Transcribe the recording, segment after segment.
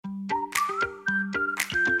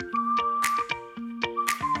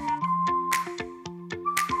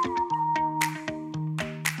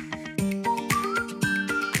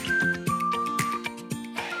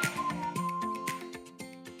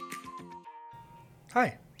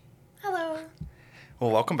Hi. Hello.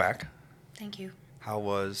 Well, welcome back. Thank you. How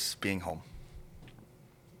was being home?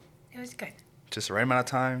 It was good. Just the right amount of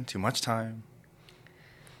time? Too much time?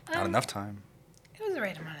 Not Um, enough time? It was the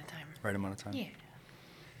right amount of time. Right amount of time? Yeah.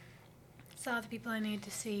 Saw the people I needed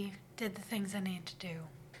to see, did the things I needed to do.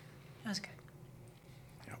 It was good.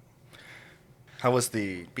 Yep. How was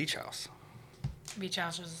the beach house? Beach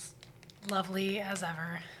house was lovely as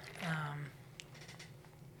ever.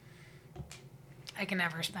 I can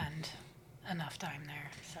never spend enough time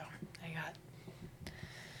there, so I got,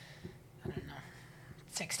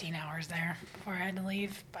 16 hours there before I had to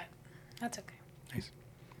leave, but that's okay. Nice.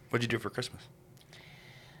 What'd you do for Christmas?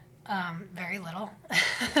 Very little.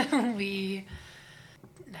 We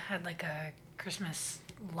had like a Christmas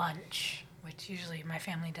lunch, which usually my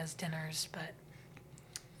family does dinners, but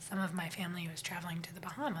some of my family was traveling to the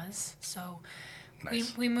Bahamas, so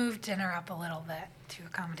Nice. we moved dinner up a little bit to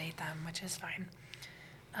accommodate them, which is fine.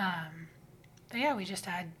 But yeah, we just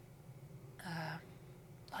had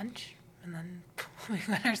lunch, and then we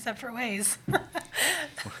went our separate ways.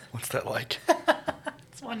 What's that like?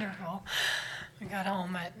 It's wonderful. We got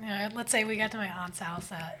home at, let's say we got to my aunt's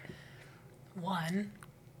house at 1,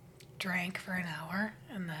 drank for an hour,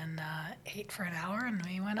 and then ate for an hour, and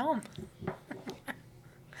we went home.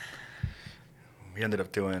 We ended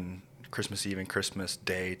up doing Christmas Eve and Christmas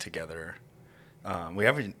Day together. We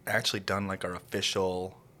haven't actually done like our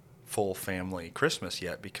official full family Christmas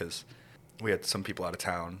yet because we had some people out of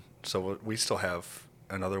town. So we still have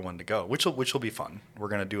another one to go, which will be fun. We're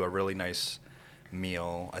gonna do a really nice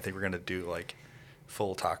meal. I think we're gonna do like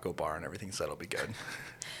full taco bar and everything, so that'll be good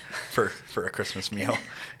for a Christmas meal.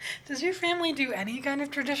 Does your family do any kind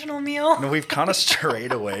of traditional meal? No, we've kind of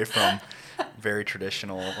strayed away from very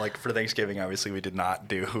traditional. Like for Thanksgiving, obviously we did not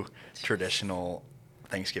do traditional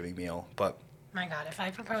Thanksgiving meal, but My God, if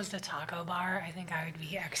I proposed a taco bar, I think I would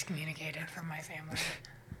be excommunicated from my family.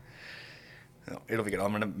 it'll be good.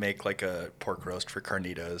 I'm gonna make like a pork roast for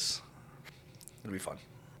carnitas. It'll be fun.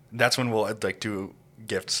 That's when we'll like do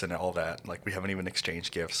gifts and all that. Like we haven't even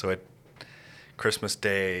exchanged gifts. So Christmas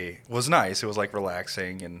Day was nice. It was like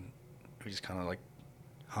relaxing and we just kind of like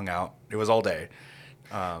hung out. It was all day.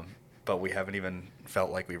 But we haven't even felt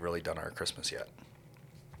like we've really done our Christmas yet.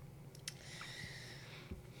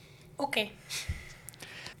 Okay.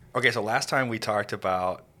 Okay, so last time we talked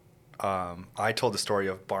about, I told the story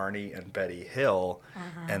of Barney and Betty Hill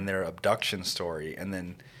and their abduction story, and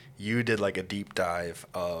then you did like a deep dive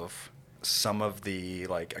of some of the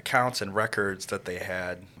like accounts and records that they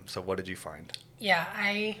had. So what did you find? Yeah,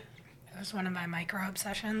 it was one of my micro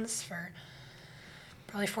obsessions for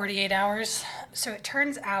probably 48 hours. So it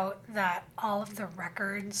turns out that all of the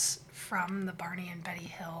records from the Barney and Betty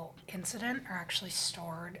Hill incident are actually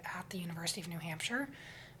stored at the University of New Hampshire,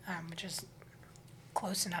 which is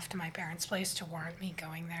close enough to my parents' place to warrant me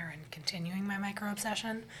going there and continuing my micro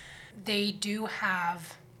obsession. They do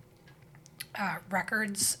have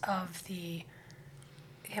records of the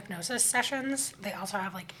hypnosis sessions. They also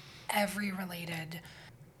have like every related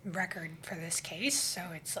record for this case. So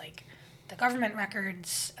it's like the government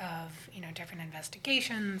records of, different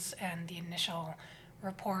investigations and the initial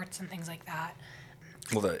reports and things like that.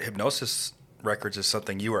 Well, the hypnosis records is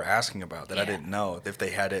something you were asking about that I Yeah. didn't know if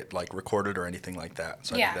they had it like recorded or anything like that.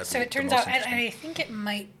 So I think Yeah, that'd so be it the turns most out, and interesting. I think it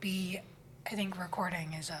might be, I think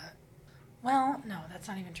recording is well, no, that's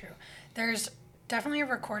not even true. There's definitely a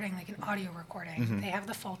recording, like an audio recording. They have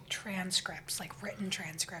the full transcripts, like written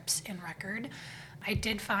transcripts in record. I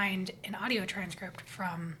did find an audio transcript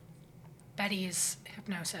from Betty's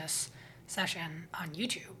hypnosis session on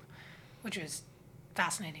YouTube, which was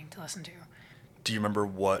fascinating to listen to. Do you remember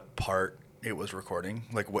what part it was recording?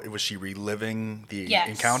 Like, what was she reliving the Yes.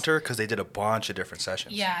 encounter? Because they did a bunch of different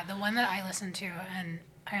sessions. Yeah, the one that I listened to, and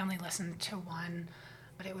I only listened to one,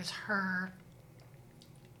 but it was her.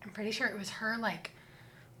 I'm pretty sure it was her, like,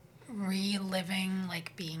 reliving,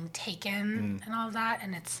 like, being taken and all of that,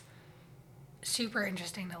 and it's super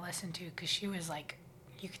interesting to listen to because she was, like,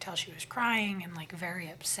 you could tell she was crying and, like, very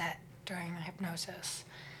upset during the hypnosis.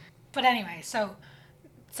 But anyway, so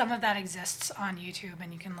some of that exists on YouTube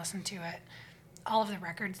and you can listen to it. All of the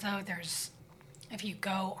records, though, if you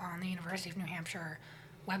go on the University of New Hampshire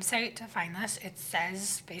website to find this, it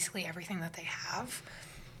says basically everything that they have,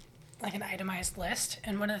 like an itemized list.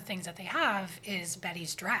 And one of the things that they have is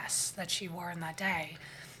Betty's dress that she wore on that day.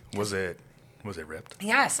 Was it ripped?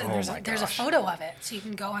 Yes, and Oh there's my there's a gosh. photo of it, so you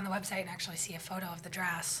can go on the website and actually see a photo of the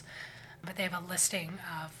dress. But they have a listing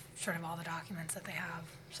of sort of all the documents that they have.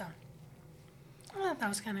 So that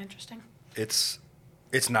was kind of interesting. It's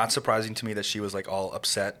not surprising to me that she was like all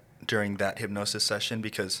upset during that hypnosis session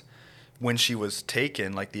because when she was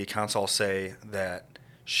taken, like the accounts all say that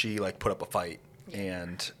she like put up a fight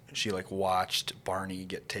and she like watched Barney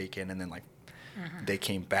get taken, and then like they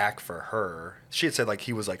came back for her. She had said like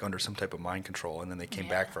he was like under some type of mind control, and then they came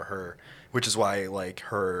back for her, which is why like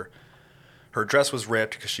her dress was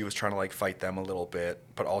ripped because she was trying to like fight them a little bit,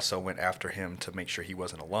 but also went after him to make sure he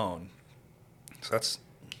wasn't alone. So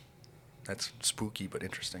that's spooky but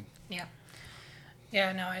interesting. Yeah.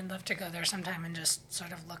 Yeah, no, I'd love to go there sometime and just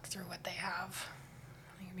sort of look through what they have.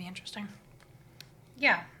 I think it'd be interesting.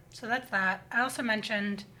 Yeah, so that's that. I also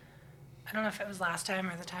mentioned, I don't know if it was last time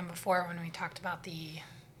or the time before when we talked about the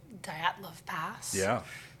Dyatlov Pass. Yeah.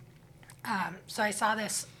 So I saw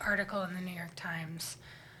this article in the New York Times,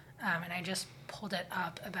 and I just pulled it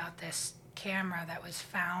up about this camera that was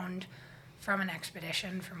found from an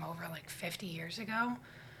expedition from over like 50 years ago.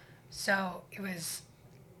 So it was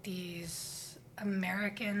these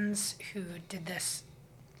Americans who did this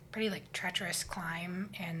pretty like treacherous climb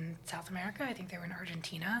in South America. I think they were in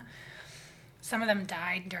Argentina. Some of them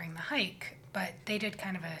died during the hike, but they did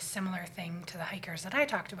kind of a similar thing to the hikers that I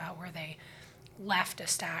talked about, where they left a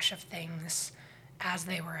stash of things as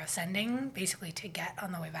they were ascending, basically to get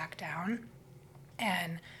on the way back down.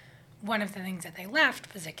 And one of the things that they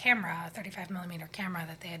left was a camera, a 35 millimeter camera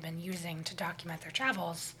that they had been using to document their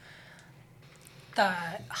travels. The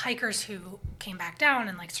hikers who came back down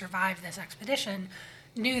and like survived this expedition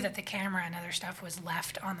knew that the camera and other stuff was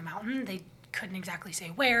left on the mountain. They couldn't exactly say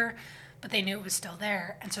where, but they knew it was still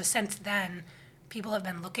there. And so since then, people have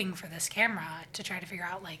been looking for this camera to try to figure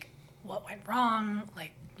out like what went wrong,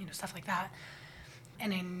 like, you know, stuff like that.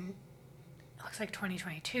 And in, it looks like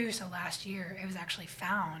 2022, so last year, it was actually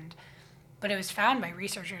found. But it was found by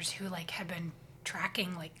researchers who like had been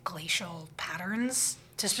tracking like glacial patterns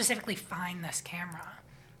to specifically find this camera.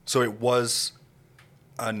 So it was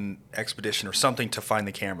an expedition or something to find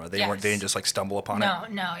the camera. They didn't just like stumble upon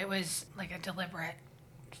it. No, it was like a deliberate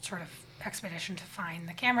sort of expedition to find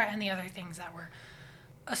the camera and the other things that were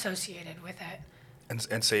associated with it.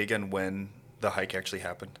 And say again when the hike actually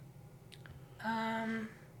happened.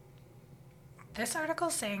 This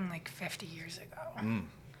article's saying like 50 years ago.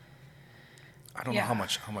 I don't know how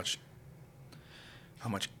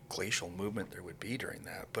much glacial movement there would be during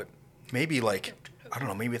that, but maybe like, I don't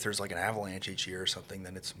know, maybe if there's like an avalanche each year or something,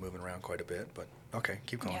 then it's moving around quite a bit, but okay,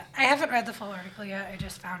 keep going. Yeah, I haven't read the full article yet. I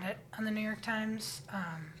just found it on the New York Times.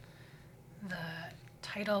 The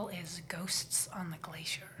title is Ghosts on the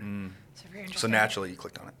Glacier. So if you're interested. So naturally you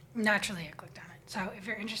clicked on it. Naturally I clicked on it. So if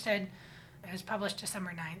you're interested, it was published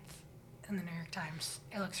December 9th in the New York Times.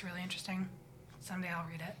 It looks really interesting. Someday I'll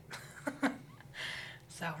read it.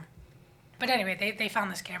 So, but anyway, they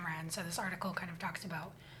found this camera, and so this article kind of talks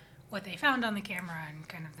about what they found on the camera and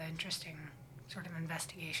kind of the interesting sort of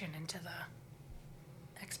investigation into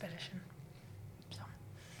the expedition. So,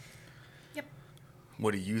 yep.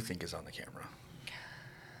 What do you think is on the camera?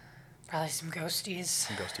 Probably some ghosties.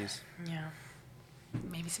 Some ghosties? Yeah.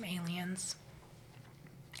 Maybe some aliens.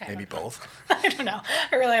 Maybe both. I don't know.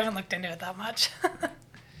 I really haven't looked into it that much.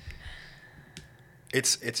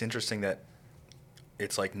 It's interesting that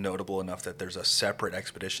it's like notable enough that there's a separate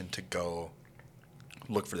expedition to go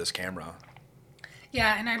look for this camera.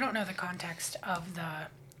 Yeah, and I don't know the context of the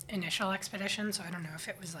initial expedition, so I don't know if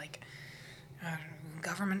it was like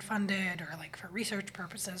government funded or like for research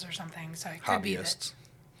purposes or something. So it could be that.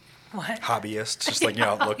 What? Hobbyists, just like, you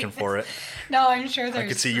know, looking for it. No, I'm sure there's. I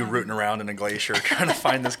could see you rooting around in a glacier trying to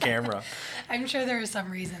find this camera. I'm sure there was some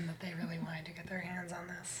reason that they really wanted to get their hands on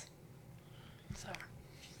this. So,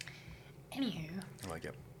 anywho. I like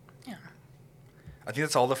it. Yeah. I think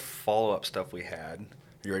that's all the follow-up stuff we had.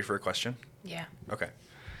 You ready for a question? Yeah. Okay.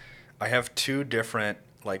 I have two different,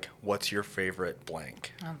 like, what's your favorite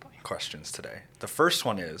blank questions today. The first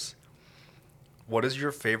one is, what is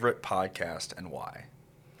your favorite podcast and why?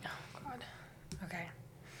 Oh, God. Okay.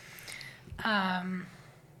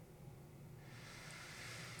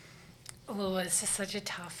 Oh, this is such a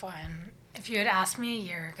tough one. If you had asked me a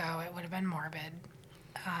year ago, it would have been Morbid.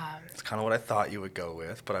 It's kind of what I thought you would go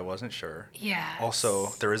with, but I wasn't sure. Yeah. Also,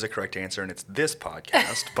 there is a correct answer, and it's this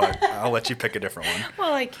podcast, but I'll let you pick a different one.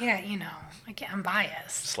 Well, I can't, I'm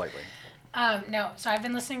biased. Slightly. No, so I've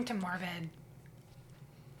been listening to Morbid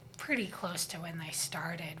pretty close to when they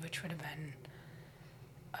started, which would have been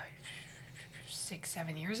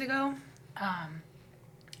 6-7 years ago.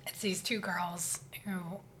 It's these two girls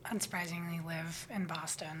who unsurprisingly live in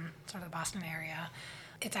Boston, sort of the Boston area.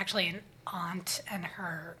 It's actually an aunt and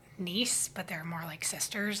her niece, but they're more like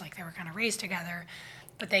sisters, like they were kind of raised together,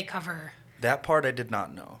 but they cover... That part I did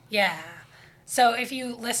not know. Yeah. So if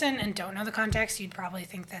you listen and don't know the context, you'd probably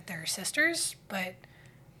think that they're sisters, but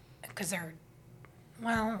because they're,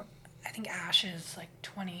 well, I think Ash is like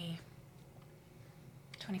 20,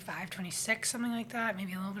 25, 26, something like that,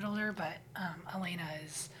 maybe a little bit older, but Elena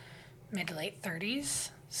is mid to late 30s.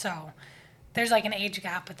 So there's like an age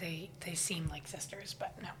gap, but they seem like sisters,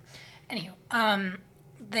 but no. Anywho,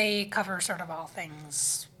 they cover sort of all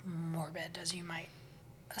things morbid, as you might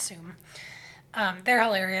assume. They're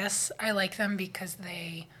hilarious. I like them because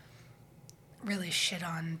they really shit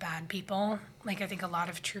on bad people. Like, I think a lot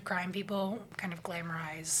of true crime people kind of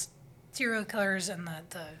glamorize serial killers and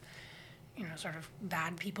the sort of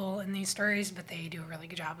bad people in these stories, but they do a really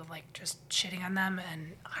good job of like just shitting on them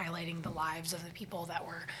and highlighting the lives of the people that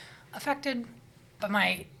were affected. But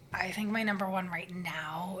I think my number one right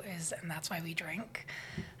now is, and that's why we drink.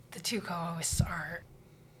 The two co-hosts are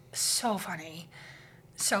so funny,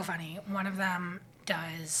 so funny. One of them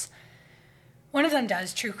does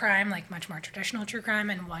true crime, like much more traditional true crime,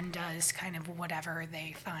 and one does kind of whatever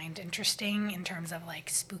they find interesting in terms of like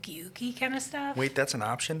spooky ooky kind of stuff. Wait, that's an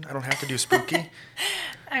option? I don't have to do spooky?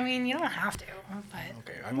 I mean, you don't have to, but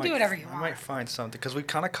Okay, you can do whatever you I want. might find something, because we've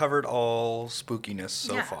kind of covered all spookiness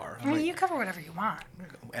so far. I mean, you cover whatever you want.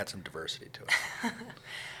 Add some diversity to it.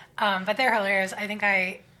 But they're hilarious. I think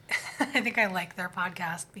I like their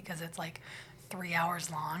podcast because it's like 3 hours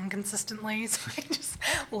long consistently, so I just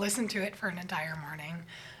listen to it for an entire morning.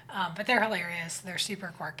 But they're hilarious. They're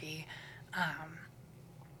super quirky.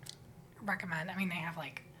 Recommend. I mean, they have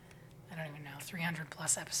like, I don't even know, 300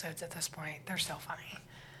 plus episodes at this point. They're so funny.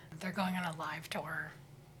 They're going on a live tour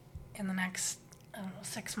in the next, I don't know,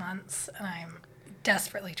 6 months, and I'm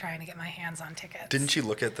desperately trying to get my hands on tickets. Didn't you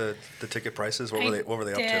look at the ticket prices? What were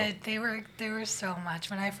they up to? They were so much.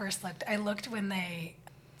 When I first looked, when they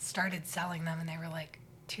started selling them, and they were like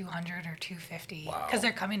 $200 or $250 Wow. because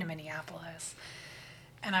they're coming to Minneapolis.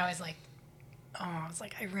 And I was like,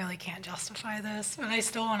 I really can't justify this, but I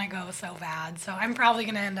still want to go so bad. So I'm probably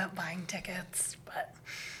going to end up buying tickets, but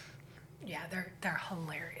yeah, they're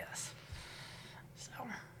hilarious. So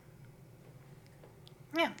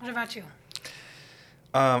yeah, what about you?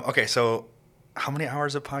 Okay, so how many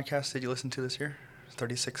hours of podcast did you listen to this year?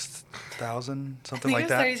 36,000, something like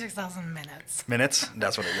that? 36,000 minutes. Minutes?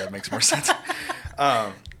 That's what that makes more sense.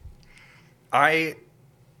 I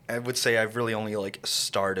would say I've really only like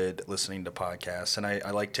started listening to podcasts, and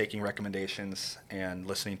I like taking recommendations and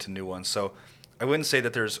listening to new ones. So I wouldn't say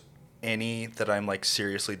that there's any that I'm like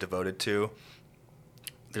seriously devoted to.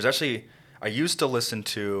 There's actually, I used to listen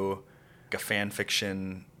to a fan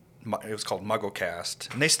fiction, it was called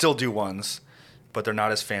MuggleCast, and they still do ones, but they're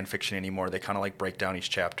not as fan fiction anymore. They kind of like break down each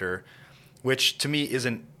chapter, which to me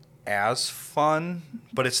isn't as fun,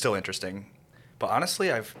 but it's still interesting. But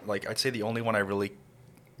honestly, I'd say the only one I really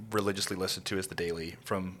religiously listen to is The Daily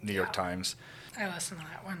from New York Times. I listen to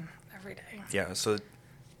that one every day. Yeah, so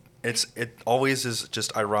it always is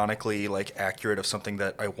just ironically like accurate of something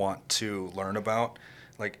that I want to learn about.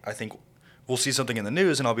 Like, I think we'll see something in the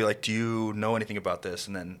news and I'll be like, do you know anything about this?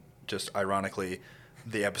 And then just ironically,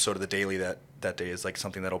 the episode of The Daily that day is like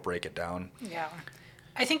something that'll break it down. Yeah.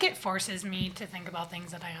 I think it forces me to think about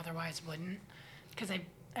things that I otherwise wouldn't. Because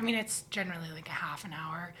I mean, it's generally like a half an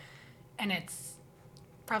hour, and it's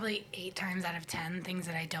probably 8 times out of 10 things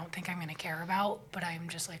that I don't think I'm going to care about, but I'm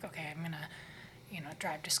just like, okay, I'm going to,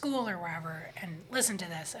 drive to school or wherever and listen to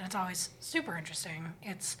this. And it's always super interesting.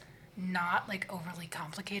 It's not like overly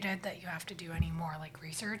complicated that you have to do any more like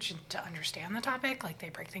research to understand the topic. Like, they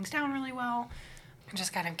break things down really well and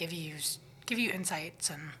just kind of give you insights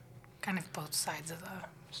and kind of both sides of the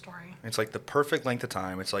story. It's like the perfect length of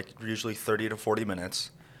time. It's like usually 30 to 40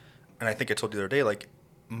 minutes. And I think I told you the other day, like,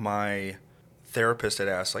 my therapist had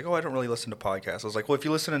asked, like, oh, I don't really listen to podcasts. I was like, well, if you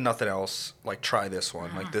listen to nothing else, like, try this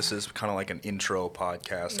one. Like, this is kind of like an intro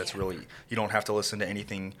podcast that's really, you don't have to listen to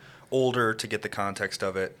anything older to get the context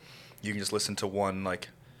of it. You can just listen to one, like,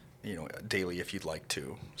 daily if you'd like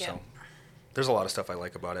to. Yeah. So there's a lot of stuff I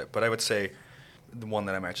like about it. But I would say the one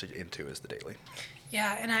that I'm actually into is The Daily.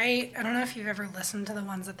 Yeah, and I don't know if you've ever listened to the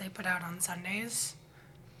ones that they put out on Sundays.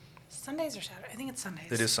 Sundays or Saturday? I think it's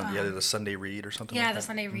Sundays. It is Sunday. Yeah, the Sunday Read or something like that. Yeah, the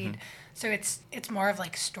Sunday Read. So it's more of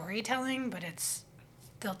like storytelling, but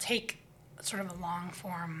they'll take sort of a long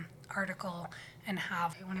form article and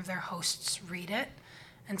have one of their hosts read it.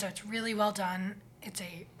 And so it's really well done. It's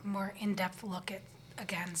a more in-depth look at,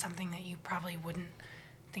 again, something that you probably wouldn't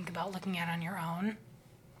think about looking at on your own.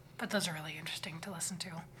 But those are really interesting to listen to.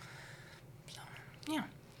 So, yeah.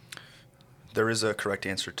 There is a correct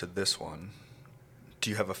answer to this one. Do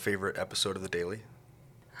you have a favorite episode of The Daily?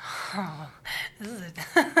 Oh, this is it.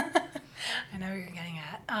 I know what you're getting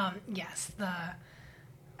at. Yes,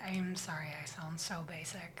 I'm sorry I sound so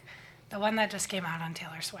basic. The one that just came out on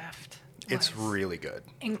Taylor Swift. It's really good.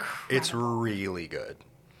 Incredible. It's really good.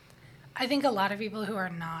 I think a lot of people who are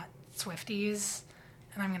not Swifties,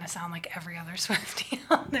 and I'm going to sound like every other Swiftie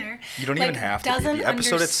out there. You don't even have to be. The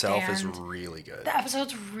episode itself is really good. The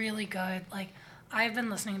episode's really good. Like, I've been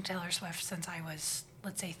listening to Taylor Swift since I was,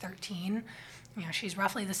 let's say, 13. You know, she's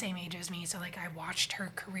roughly the same age as me, so, like, I watched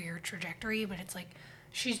her career trajectory, but it's like,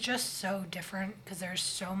 she's just so different because there's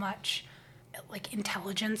so much, like,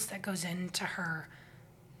 intelligence that goes into her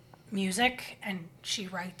music, and she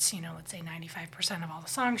writes, you know, let's say 95% of all the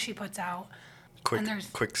songs she puts out.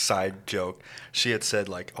 Quick side joke. She had said,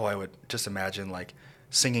 like, oh, I would just imagine, like,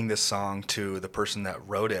 singing this song to the person that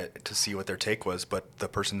wrote it to see what their take was, but the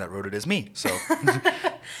person that wrote it is me, so.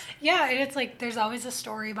 Yeah, and it's like there's always a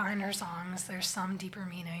story behind her songs. There's some deeper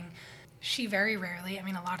meaning. She very rarely, I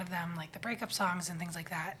mean, a lot of them, like the breakup songs and things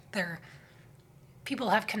like that, people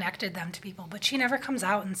have connected them to people, but she never comes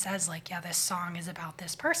out and says, like, yeah, this song is about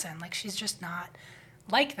this person. Like, she's just not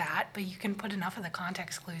like that, but you can put enough of the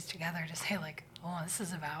context clues together to say, like, oh, this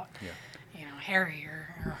is about, you know, Harry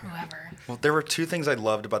or whoever. Well, there were two things I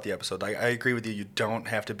loved about the episode. I agree with you. You don't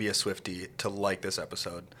have to be a Swiftie to like this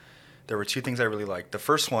episode. There were two things I really liked. The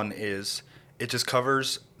first one is it just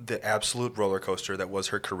covers the absolute roller coaster that was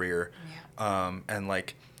her career. Yeah. And,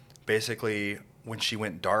 like, basically when she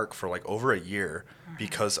went dark for, like, over a year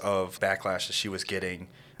because of backlash that she was getting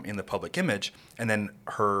in the public image, and then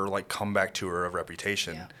her, like, comeback tour of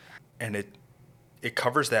Reputation. Yeah. And it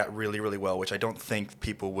covers that really, really well, which I don't think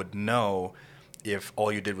people would know if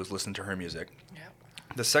all you did was listen to her music. Yeah.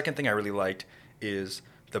 The second thing I really liked is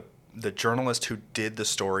the journalist who did the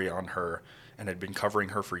story on her and had been covering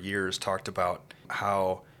her for years talked about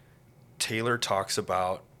how Taylor talks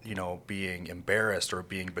about, you know, being embarrassed or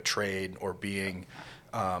being betrayed or being,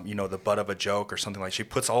 you know, the butt of a joke or something. Like, she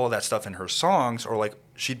puts all of that stuff in her songs, or, like,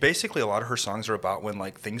 she basically, a lot of her songs are about when,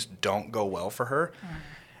 like, things don't go well for her.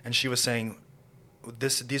 And she was saying,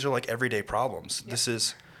 these are like everyday problems. This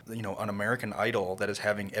is, you know, an American Idol that is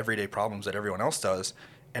having everyday problems that everyone else does.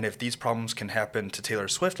 And if these problems can happen to Taylor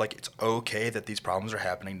Swift, like, it's okay that these problems are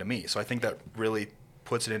happening to me. So I think that really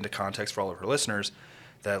puts it into context for all of her listeners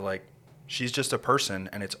that, like, she's just a person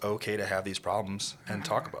and it's okay to have these problems and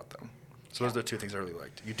talk about them. So those are the two things I really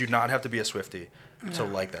liked. You do not have to be a Swiftie to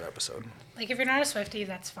like that episode. Like, if you're not a Swiftie,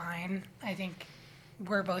 that's fine. I think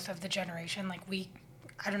we're both of the generation. Like,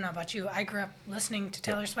 I don't know about you. I grew up listening to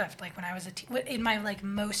Taylor Swift. Like, when I was in my, like,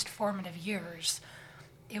 most formative years,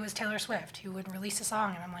 it was Taylor Swift who would release a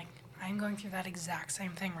song, and I'm like, I'm going through that exact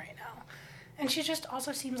same thing right now. And she just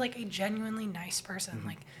also seems like a genuinely nice person.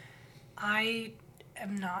 Like, I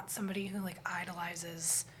am not somebody who, like,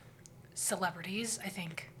 idolizes celebrities. I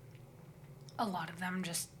think a lot of them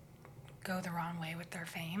just go the wrong way with their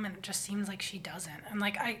fame, and it just seems like she doesn't. And,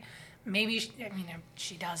 like,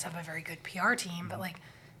 she does have a very good PR team, but, like,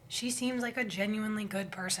 she seems like a genuinely good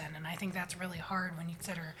person, and I think that's really hard when you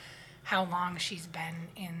consider how long she's been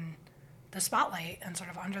in the spotlight and sort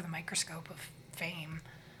of under the microscope of fame.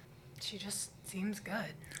 She just seems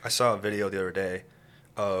good. I saw a video the other day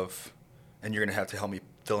of, and you're going to have to help me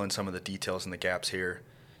fill in some of the details and the gaps here,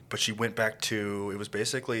 but she went back to, it was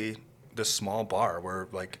basically this small bar where,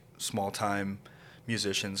 like, small-time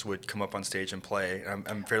musicians would come up on stage and play.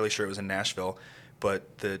 I'm fairly sure it was in Nashville,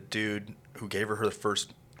 but the dude who gave her the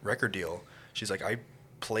first record deal, she's like, I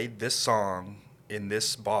played this song in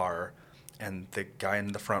this bar, and the guy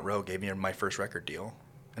in the front row gave me my first record deal.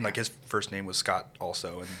 And, like, his first name was Scott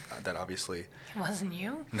also, and that obviously... It wasn't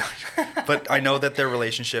you? No. But I know that their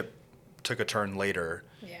relationship took a turn later.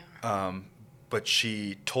 Yeah. But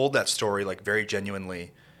she told that story, like, very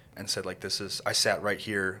genuinely, and said, like, I sat right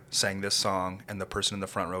here, sang this song, and the person in the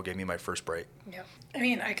front row gave me my first break. Yep. I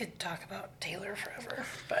mean, I could talk about Taylor forever,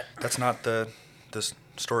 but... That's not the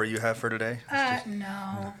story you have for today?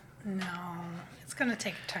 No. It's going to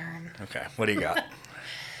take a turn. Okay, what do you got?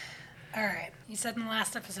 All right. You said in the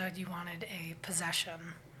last episode you wanted a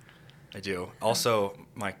possession. I do. Also,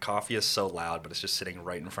 my coffee is so loud, but it's just sitting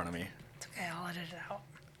right in front of me. It's okay, I'll edit it out.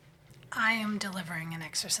 I am delivering an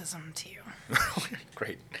exorcism to you.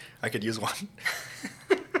 Great. I could use one.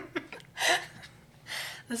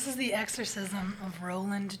 This is the exorcism of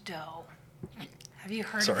Roland Doe. Have you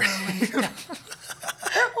heard Sorry. of Roland Doe?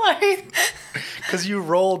 Why? Because you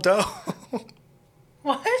roll dough.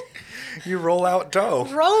 What? You roll out dough.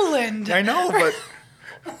 Roland. I know, but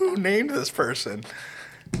who named this person?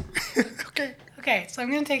 Okay. Okay, so I'm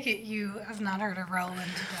going to take it you have not heard of Roland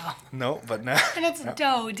Doe. No, but now. And it's no.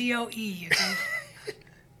 Doe, D-O-E.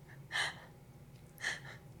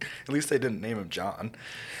 At least they didn't name him John.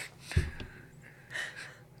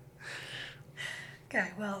 Okay,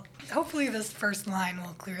 well, hopefully this first line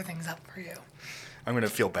will clear things up for you. I'm going to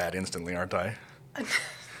feel bad instantly, aren't I?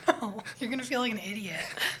 No, you're going to feel like an idiot.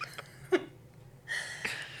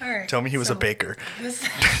 All right. Tell me he was a baker. This,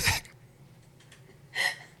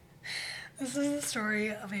 this is the story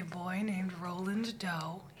of a boy named Roland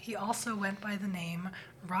Doe. He also went by the name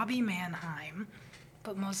Robbie Mannheim,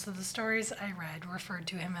 but most of the stories I read referred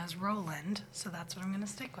to him as Roland, so that's what I'm going to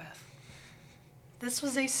stick with. This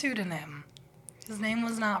was a pseudonym. His name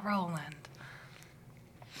was not Roland.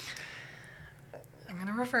 I'm going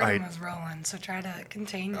to refer to him as Roland, so try to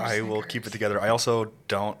contain your I will keep it together. I also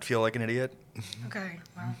don't feel like an idiot. Okay,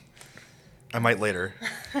 well. I might later.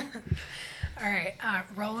 All right.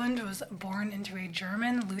 Roland was born into a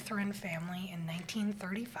German Lutheran family in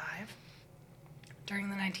 1935. During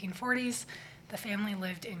the 1940s, the family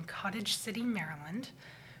lived in Cottage City, Maryland.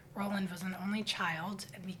 Roland was an only child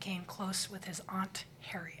and became close with his Aunt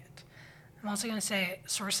Harriet. I'm also going to say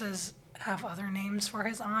sources have other names for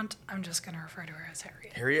his aunt. I'm just going to refer to her as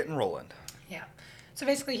Harriet. Harriet and Roland. Yeah. So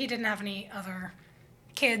basically, he didn't have any other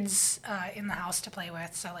kids in the house to play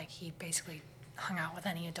with, so like he basically hung out with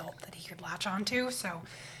any adult that he could latch onto. So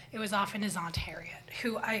it was often his Aunt Harriet,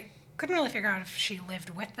 who I couldn't really figure out if she lived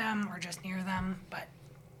with them or just near them, but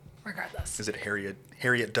regardless. Is it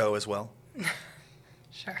Harriet Doe as well?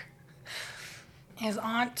 Sure. His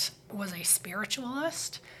aunt was a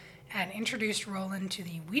spiritualist and introduced Roland to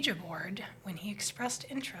the Ouija board when he expressed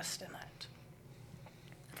interest in it.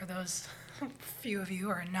 For those few of you who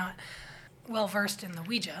are not well versed in the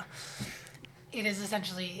Ouija, it is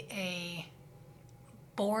essentially a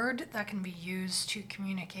board that can be used to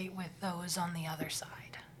communicate with those on the other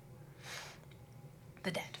side,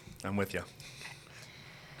 the dead. I'm with you.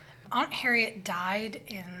 Aunt Harriet died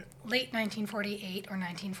in late 1948 or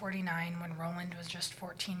 1949 when Roland was just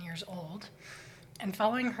 14 years old. And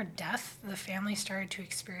following her death, the family started to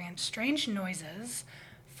experience strange noises,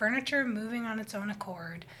 furniture moving on its own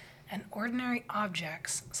accord, and ordinary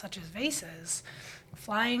objects, such as vases,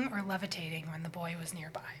 flying or levitating when the boy was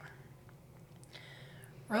nearby.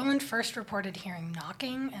 Roland first reported hearing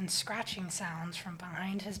knocking and scratching sounds from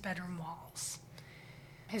behind his bedroom walls.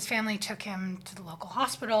 His family took him to the local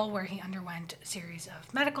hospital where he underwent a series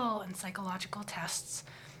of medical and psychological tests,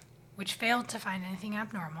 which failed to find anything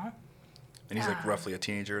abnormal. And he's like roughly a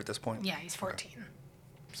teenager at this point? Yeah, he's 14. Okay.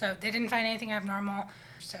 So they didn't find anything abnormal.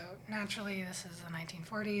 So naturally, this is the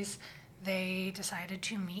 1940s. They decided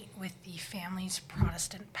to meet with the family's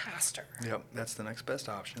Protestant pastor. Yep, that's the next best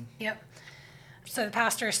option. Yep. So the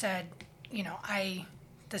pastor said,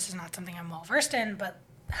 this is not something I'm well versed in, but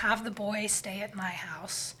have the boy stay at my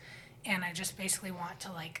house, and I just basically want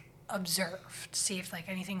to observe to see if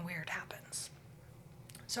anything weird happens.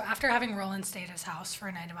 So after having Roland stay at his house for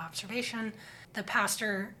a night of observation, the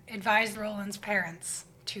pastor advised Roland's parents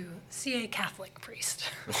to see a Catholic priest.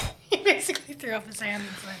 He basically threw up his hand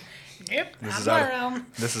and said, "Nope,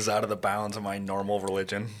 this is out of the bounds of my normal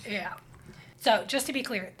religion." Yeah. So just to be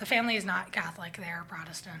clear, the family is not Catholic; they are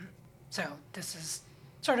Protestant. So this is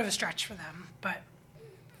sort of a stretch for them. But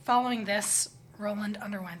following this, Roland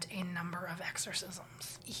underwent a number of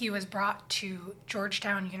exorcisms. He was brought to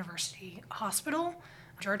Georgetown University Hospital.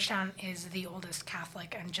 Georgetown is the oldest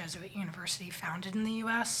Catholic and Jesuit university founded in the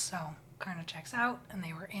U.S., so kind of checks out, and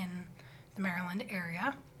they were in the Maryland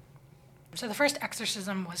area. So the first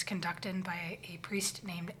exorcism was conducted by a priest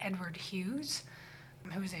named Edward Hughes,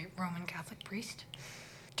 who was a Roman Catholic priest.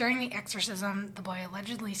 During the exorcism, the boy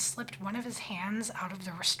allegedly slipped one of his hands out of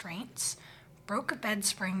the restraints, broke a bed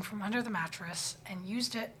spring from under the mattress, and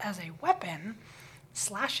used it as a weapon,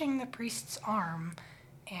 slashing the priest's arm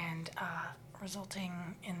and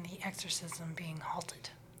resulting in the exorcism being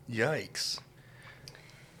halted. Yikes.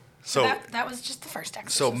 So that was just the first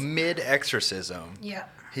exorcism. So mid-exorcism, yeah.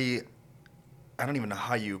 I don't even know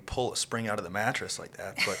how you pull a spring out of the mattress like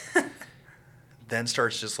that, but then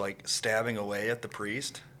starts just stabbing away at the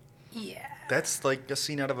priest. Yeah. That's like a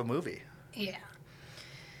scene out of a movie. Yeah.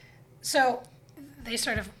 So they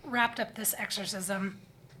sort of wrapped up this exorcism.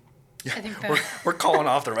 Yeah, I think we're calling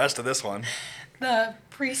off the rest of this one. The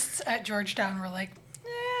priests at Georgetown were like,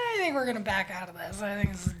 I think we're going to back out of this. I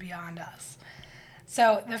think this is beyond us.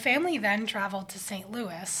 So the family then traveled to St.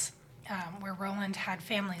 Louis, where Roland had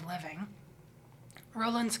family living.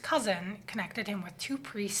 Roland's cousin connected him with two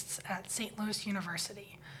priests at St. Louis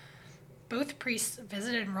University. Both priests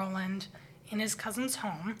visited Roland in his cousin's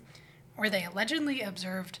home, where they allegedly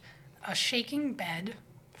observed a shaking bed,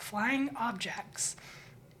 flying objects,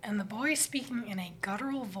 and the boy speaking in a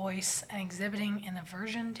guttural voice and exhibiting an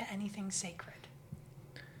aversion to anything sacred.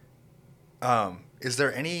 Is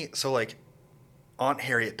there any, Aunt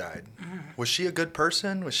Harriet died. Was she a good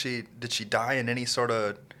person? Did she die in any sort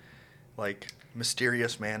of like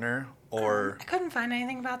mysterious manner, or? I couldn't find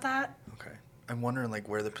anything about that. Okay, I'm wondering like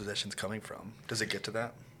where the possession's coming from. Does it get to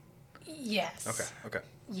that? Yes. Okay.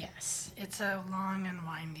 Yes, it's a long and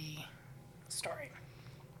windy story.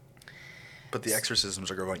 But the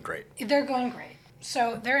exorcisms are going great. They're going great.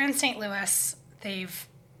 So they're in St. Louis.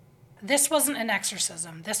 This wasn't an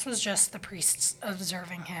exorcism. This was just the priests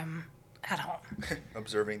observing him at home.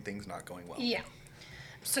 Observing things not going well. Yeah.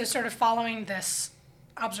 So sort of following this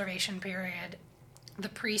observation period, the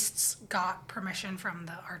priests got permission from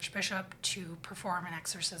the archbishop to perform an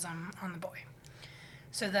exorcism on the boy.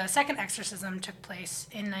 So the second exorcism took place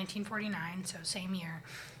in 1949, so same year,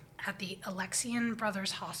 at the Alexian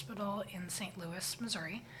Brothers Hospital in St. Louis,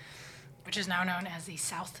 Missouri, which is now known as the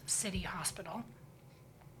South City Hospital.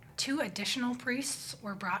 2 additional priests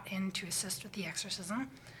were brought in to assist with the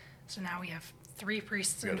exorcism. So now we have 3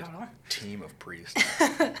 priests in total. Team of priests.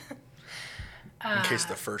 In case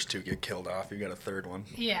the first 2 get killed off, you got a third one.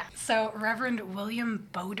 Yeah. So Reverend William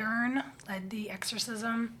Bodern led the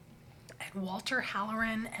exorcism, and Walter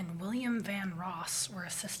Halloran and William Van Ross were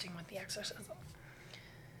assisting with the exorcism.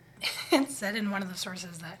 It said in one of the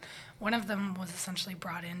sources that one of them was essentially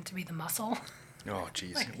brought in to be the muscle. Oh,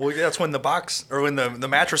 jeez. Well, that's when when the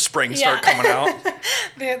mattress springs start coming out.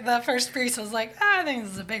 The first priest was like, I think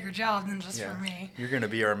this is a bigger job than just for me. You're going to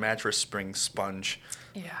be our mattress spring sponge.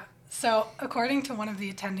 Yeah. So, according to one of the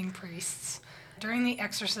attending priests, during the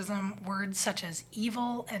exorcism, words such as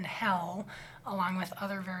evil and hell, along with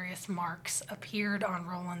other various marks, appeared on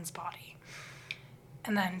Roland's body.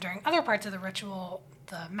 And then during other parts of the ritual,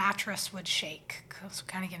 the mattress would shake. So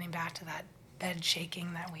kind of getting back to that bed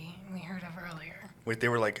shaking that we heard of earlier. Wait, they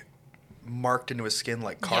were like marked into his skin,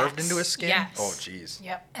 like carved into his skin? Yes. Oh, jeez.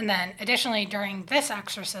 Yep. And then additionally, during this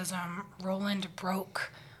exorcism, Roland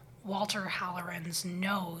broke Walter Halloran's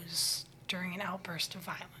nose during an outburst of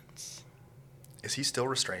violence. Is he still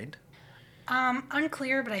restrained?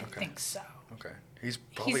 Unclear, but I think so. Okay. He's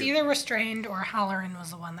either restrained or Halloran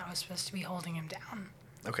was the one that was supposed to be holding him down.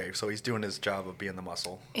 Okay, so he's doing his job of being the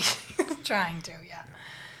muscle. He's trying to, yeah.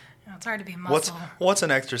 You know, it's hard to be muscle. What's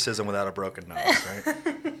an exorcism without a broken nose, right?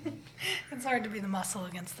 It's hard to be the muscle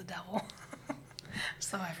against the devil.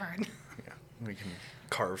 So I've heard. Yeah, we can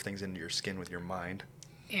carve things into your skin with your mind.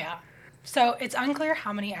 Yeah. So it's unclear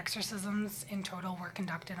how many exorcisms in total were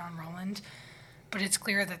conducted on Roland, but it's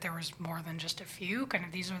clear that there was more than just a few. Kind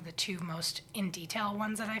of these are the 2 most in detail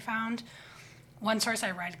ones that I found. One source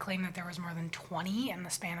I read claimed that there was more than 20 in the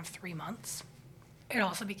span of 3 months. It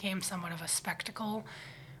also became somewhat of a spectacle,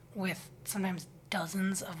 with sometimes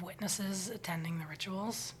dozens of witnesses attending the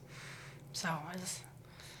rituals. So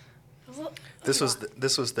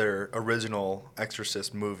this was their original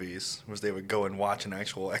Exorcist movies, was they would go and watch an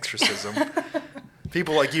actual exorcism.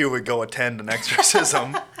 People like you would go attend an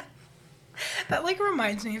exorcism. That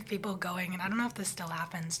reminds me of people going, and I don't know if this still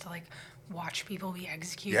happens, to watch people be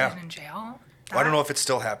executed in jail. Well, I don't know if it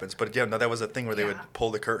still happens, but that was a thing where they would pull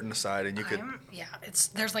the curtain aside and you could.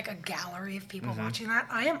 There's a gallery of people watching that.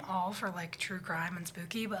 I am all for true crime and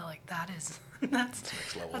spooky, but that's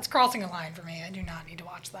next level. That's crossing a line for me. I do not need to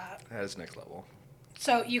watch that. That is next level.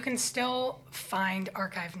 So you can still find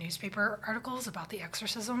archived newspaper articles about the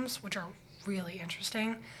exorcisms, which are really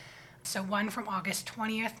interesting. So one from August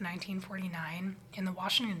 20th, 1949, in the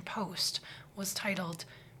Washington Post was titled,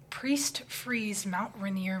 "Priest Frees Mount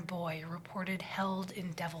Rainier Boy Reported Held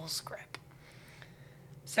in Devil's Grip."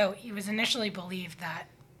 So it was initially believed that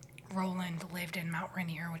Roland lived in Mount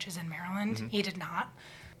Rainier, which is in Maryland. Mm-hmm. He did not,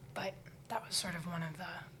 but that was sort of one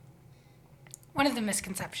of the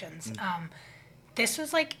misconceptions. Mm-hmm. This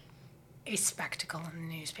was a spectacle in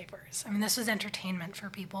the newspapers. I mean, this was entertainment for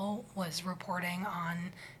people, was reporting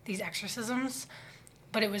on these exorcisms,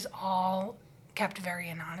 but it was all kept very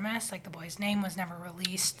anonymous. The boy's name was never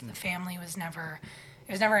released. The family was never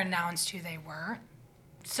announced who they were.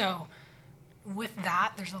 So with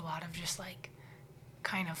that, there's a lot of just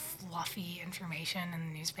kind of fluffy information in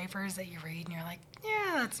the newspapers that you read and you're like,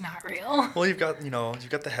 yeah, that's not real. Well, you've got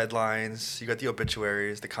the headlines, you got the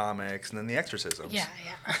obituaries, the comics, and then the exorcisms. Yeah.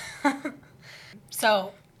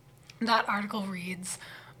 So that article reads,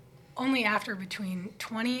 only after between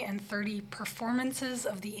 20 and 30 performances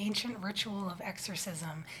of the ancient ritual of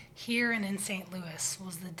exorcism here and in St. Louis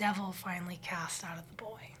was the devil finally cast out of the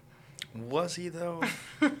boy. Was he, though?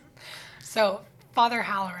 So Father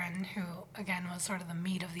Halloran, who, again, was sort of the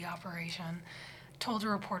meat of the operation, told a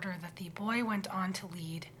reporter that the boy went on to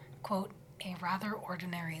lead, quote, a rather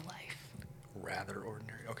ordinary life. Rather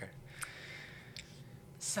ordinary, okay.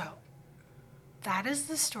 So, that is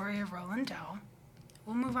the story of Roland Doe.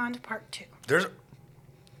 We'll move on to part 2.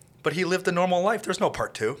 But he lived a normal life. There's no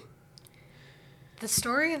part 2. The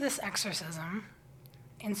story of this exorcism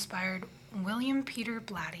inspired William Peter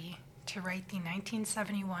Blatty to write the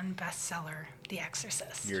 1971 bestseller, The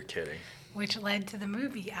Exorcist. You're kidding. Which led to the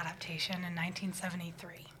movie adaptation in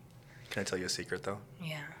 1973. Can I tell you a secret, though?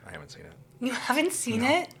 Yeah. I haven't seen it. You haven't seen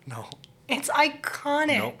it? No. It's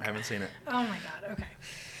iconic. Nope, haven't seen it. Oh my God,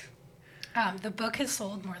 okay. The book has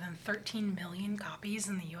sold more than 13 million copies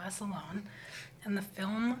in the U.S. alone, and the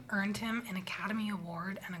film earned him an Academy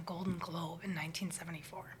Award and a Golden Globe in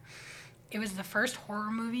 1974. It was the first horror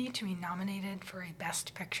movie to be nominated for a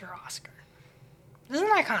Best Picture Oscar. This is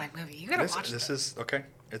an iconic movie. You gotta watch this. This is, okay,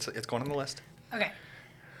 it's going on the list. Okay.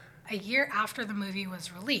 A year after the movie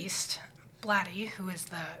was released, Blatty, who is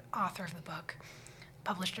the author of the book,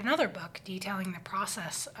 published another book detailing the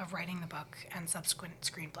process of writing the book and subsequent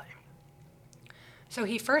screenplay. So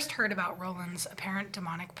he first heard about Rowland's apparent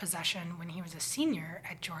demonic possession when he was a senior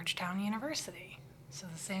at Georgetown University, so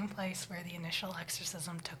the same place where the initial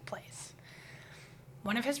exorcism took place.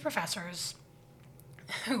 One of his professors,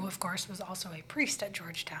 who of course was also a priest at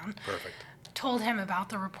Georgetown, Perfect. told him about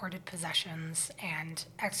the reported possessions and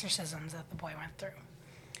exorcisms that the boy went through.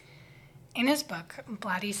 In his book,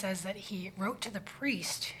 Blatty says that he wrote to the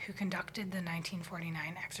priest who conducted the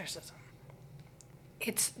 1949 exorcism.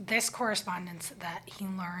 It's this correspondence that he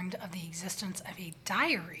learned of the existence of a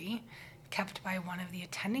diary kept by one of the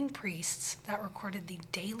attending priests that recorded the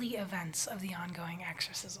daily events of the ongoing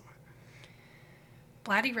exorcism.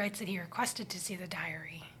 Blatty writes that he requested to see the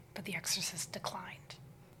diary, but the exorcist declined.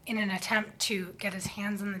 In an attempt to get his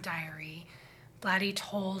hands on the diary, Blatty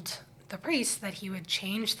told the priest that he would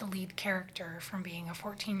change the lead character from being a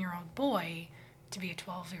 14-year-old boy to be a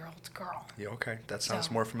 12-year-old girl. Yeah, okay. That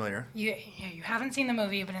sounds more familiar. You haven't seen the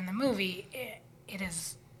movie, but in the movie, it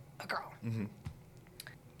is a girl. Mm-hmm.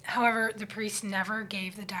 However, the priest never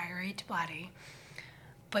gave the diary to Blatty,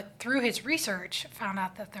 but through his research, found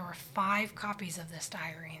out that there were 5 copies of this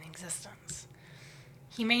diary in existence.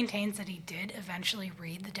 He maintains that he did eventually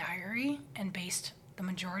read the diary and based the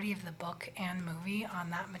majority of the book and movie on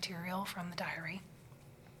that material from the diary,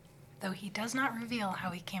 though he does not reveal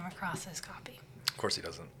how he came across his copy. Of course he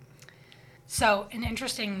doesn't. So, an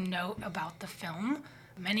interesting note about the film,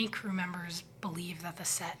 many crew members believe that the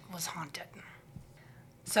set was haunted.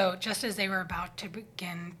 So, just as they were about to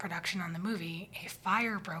begin production on the movie, a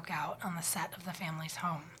fire broke out on the set of the family's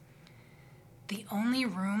home. The only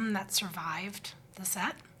room that survived the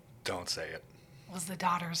set Don't say it. was the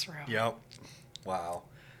daughter's room. Yep. Wow.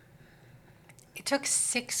 It took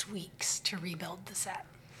 6 weeks to rebuild the set.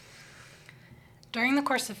 During the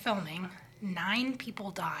course of filming, 9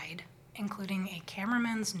 people died, including a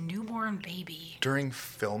cameraman's newborn baby. During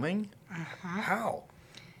filming? Mm-hmm. How?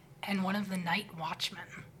 And one of the night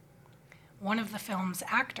watchmen. One of the film's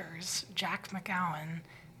actors, Jack McGowan,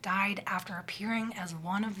 died after appearing as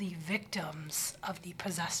one of the victims of the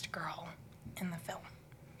possessed girl in the film.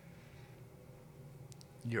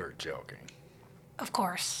 You're joking. Of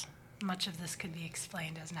course, much of this could be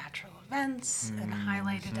explained as natural events and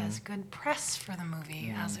highlighted as good press for the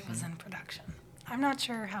movie as it was in production. I'm not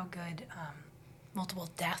sure how good multiple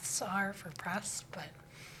deaths are for press, but...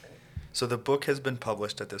 So the book has been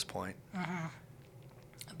published at this point. Mm-hmm.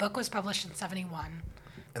 The book was published in 71.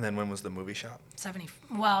 And then when was the movie shot?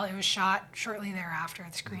 Well, it was shot shortly thereafter.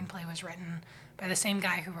 The screenplay was written by the same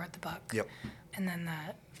guy who wrote the book. Yep. And then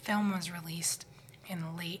the film was released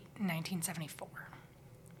in late 1974.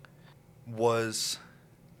 Was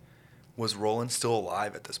Roland still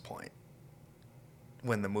alive at this point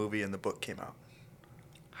when the movie and the book came out?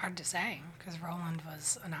 Hard to say, because Roland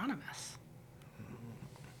was anonymous.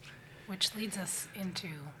 Which leads us into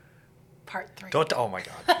part 3. Oh my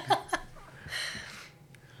God.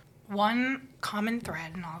 One common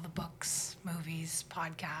thread in all the books, movies,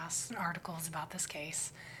 podcasts, and articles about this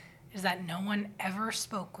case is that no one ever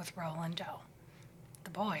spoke with Roland Doe, the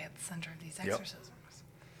boy at the center of these exorcisms.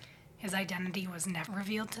 His identity was never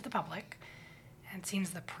revealed to the public, and it seems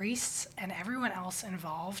the priests and everyone else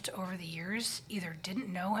involved over the years either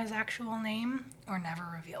didn't know his actual name or never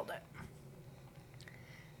revealed it.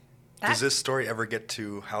 Does this story ever get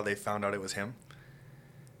to how they found out it was him?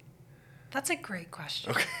 That's a great question.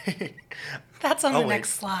 Okay. That's on the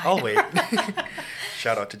next slide. I'll wait.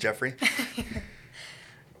 Shout out to Jeffrey.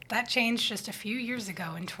 That changed just a few years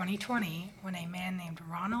ago in 2020 when a man named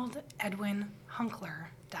Ronald Edwin Hunkler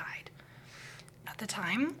died. At the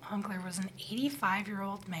time, Hunkler was an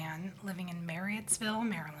 85-year-old man living in Marriottsville,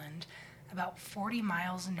 Maryland, about 40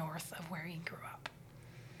 miles north of where he grew up.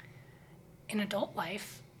 In adult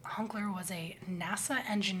life, Hunkler was a NASA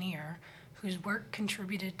engineer whose work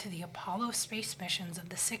contributed to the Apollo space missions of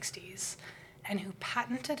the 60s, and who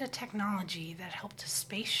patented a technology that helped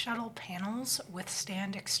space shuttle panels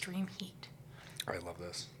withstand extreme heat. I love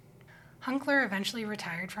this. Hunkler eventually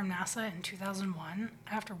retired from NASA in 2001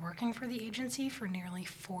 after working for the agency for nearly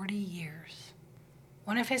 40 years.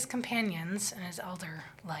 One of his companions in his elder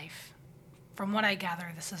life, from what I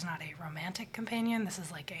gather, this is not a romantic companion, this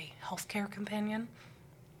is like a healthcare companion.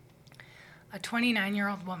 A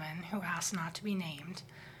 29-year-old woman who asked not to be named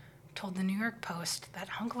told the New York Post that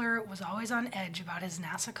Hunkler was always on edge about his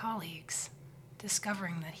NASA colleagues,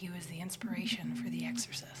 discovering that he was the inspiration for The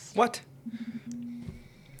Exorcist. What?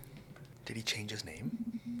 Did he change his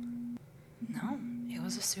name? No, it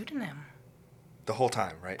was a pseudonym. The whole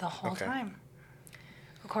time, right? The whole time.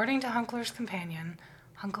 According to Hunkler's companion,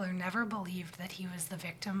 Hunkler never believed that he was the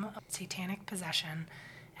victim of satanic possession,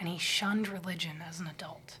 and he shunned religion as an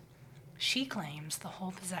adult. She claims the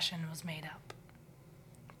whole possession was made up.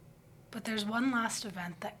 But there's one last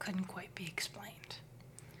event that couldn't quite be explained.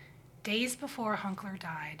 Days before Hunkler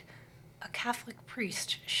died, a Catholic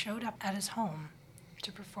priest showed up at his home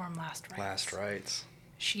to perform last rites. Last rites.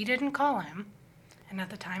 She didn't call him, and at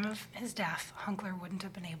the time of his death, Hunkler wouldn't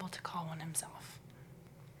have been able to call one himself.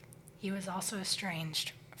 He was also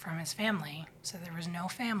estranged from his family, so there was no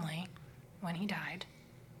family when he died.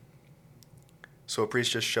 So a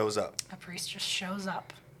priest just shows up. A priest just shows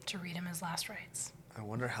up to read him his last rites. I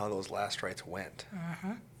wonder how those last rites went.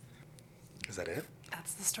 Mm-hmm. Is that it?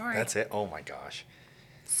 That's the story. That's it? Oh my gosh.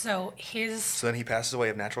 So then he passes away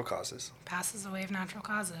of natural causes. Passes away of natural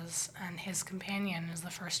causes, and his companion is the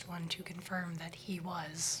first one to confirm that he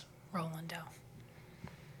was Roland Doe.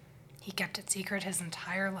 He kept it secret his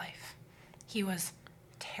entire life. He was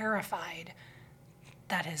terrified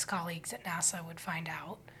that his colleagues at NASA would find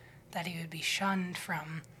out, that he would be shunned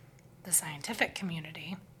from the scientific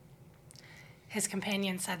community. His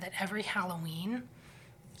companion said that every Halloween,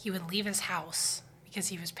 he would leave his house because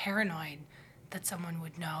he was paranoid that someone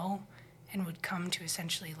would know and would come to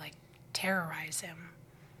essentially terrorize him.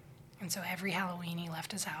 And so every Halloween he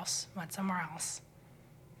left his house, went somewhere else,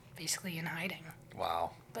 basically in hiding.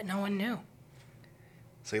 Wow. But no one knew.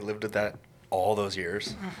 So he lived with that all those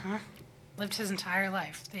years? Mm-hmm. Lived his entire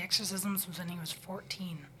life. The exorcisms was when he was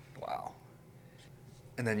 14. Wow.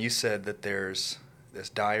 And then you said that there's this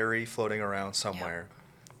diary floating around somewhere.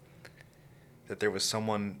 Yep. That there was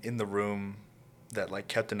someone in the room that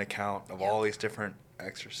kept an account of all these different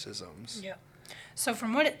exorcisms. Yeah. So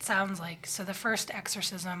from what it sounds like, so the first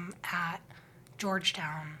exorcism at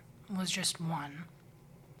Georgetown was just one.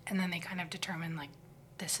 And then they kind of determined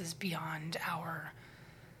this is beyond our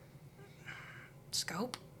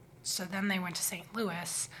scope. So then they went to St.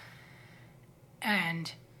 Louis,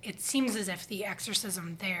 and it seems as if the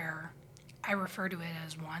exorcism there, I refer to it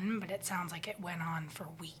as one, but it sounds like it went on for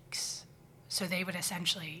weeks. So they would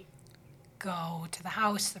essentially go to the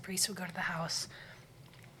house, the priest would go to the house,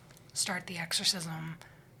 start the exorcism,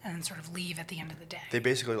 and then sort of leave at the end of the day. They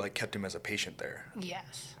basically kept him as a patient there.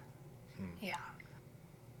 Yes. Yeah.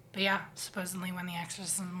 But yeah, supposedly when the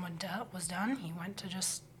exorcism was done, he went to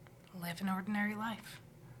just live an ordinary life.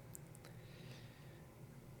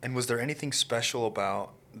 And was there anything special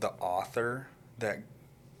about the author that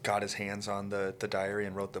got his hands on the diary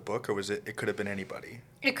and wrote the book, or was it could have been anybody?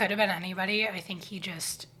 It could have been anybody. I think he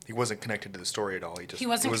wasn't connected to the story at all. He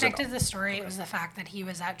wasn't connected to the story. Okay. It was the fact that he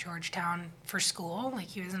was at Georgetown for school,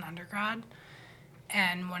 he was an undergrad.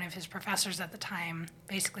 And one of his professors at the time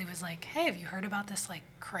basically was like, hey, have you heard about this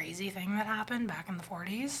crazy thing that happened back in the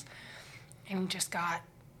 40s? And he just got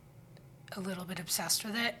a little bit obsessed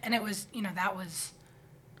with it. And it was, that was,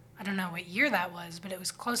 I don't know what year that was, but it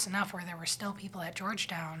was close enough where there were still people at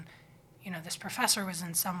Georgetown. This professor was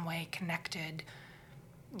in some way connected,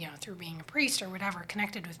 through being a priest or whatever,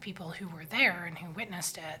 connected with people who were there and who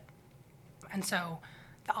witnessed it. And so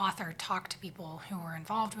the author talked to people who were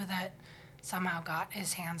involved with it, somehow got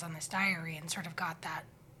his hands on this diary and sort of got that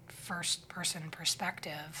first-person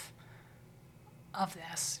perspective of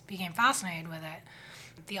this, became fascinated with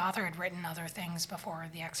it. The author had written other things before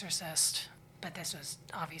The Exorcist, but this was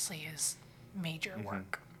obviously his major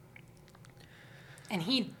work. And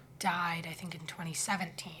he died, I think, in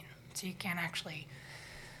 2017, so you can't actually...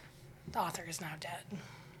 The author is now dead.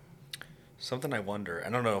 Something I wonder, I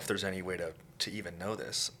don't know if there's any way to even know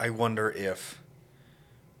this. I wonder if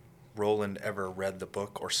Roland ever read the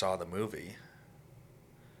book or saw the movie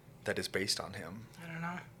that is based on him. I don't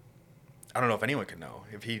know. I don't know if anyone could know.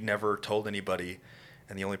 If he never told anybody,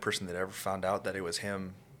 and the only person that ever found out that it was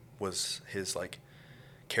him was his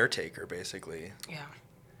caretaker, basically. Yeah.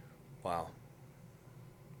 Wow.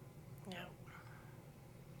 Yeah.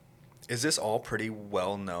 Is this all pretty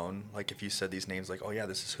well known? Like, if you said these names, like, oh yeah,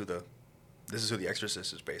 this is who the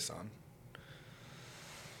Exorcist is based on.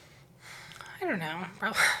 I don't know.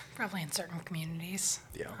 Probably in certain communities.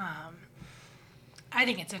 Yeah. I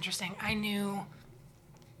think it's interesting.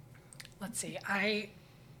 Let's see, I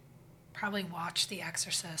probably watched The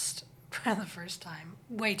Exorcist for the first time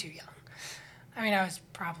way too young. I mean, I was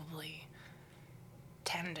probably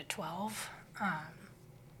 10 to 12.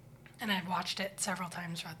 And I've watched it several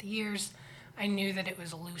times throughout the years. I knew that it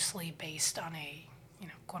was loosely based on a,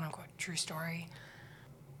 quote unquote, true story.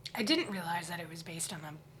 I didn't realize that it was based on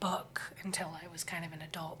a book until I was kind of an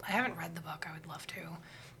adult. I haven't read the book. I would love to.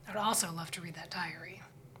 I would also love to read that diary.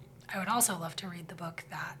 I would also love to read the book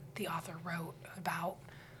that the author wrote about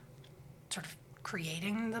sort of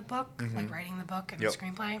creating the book, like writing the book and Yep. the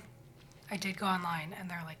screenplay. I did go online and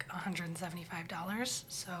they're like $175.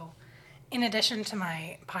 So, in addition to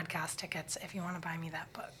my podcast tickets, if you want to buy me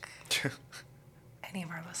that book, any of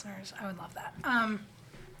our listeners, I would love that.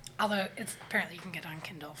 Although it's apparently you can get it on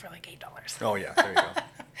Kindle for like $8. Oh yeah, there you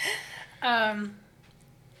go.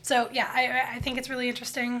 So yeah, I think it's really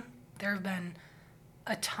interesting. There have been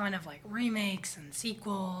a ton of like remakes and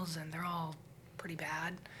sequels, and they're all pretty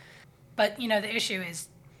bad. But the issue is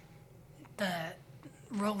the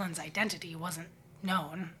Roland's identity wasn't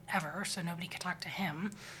known ever, so nobody could talk to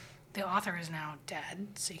him. The author is now dead,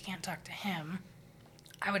 so you can't talk to him.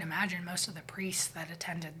 I would imagine most of the priests that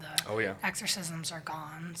attended the exorcisms are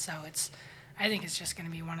gone, so I think it's just going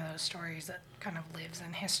to be one of those stories that kind of lives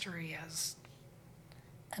in history as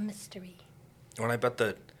a mystery. Well, I bet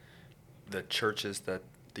the churches that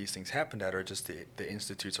these things happened at are just the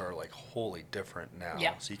institutes are like wholly different now.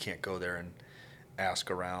 Yeah. So you can't go there and ask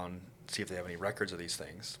around, see if they have any records of these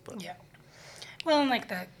things. But Yeah. Well, and like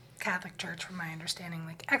the Catholic Church, from my understanding,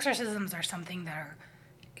 like exorcisms are something that are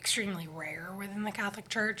extremely rare within the Catholic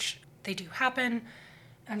Church. They do happen.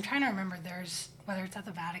 I'm trying to remember, whether it's at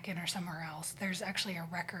the Vatican or somewhere else, there's actually a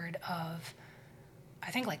record of, I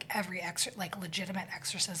think, like every legitimate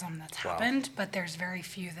exorcism that's Wow. happened, but there's very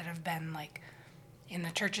few that have been, like, in the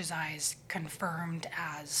church's eyes, confirmed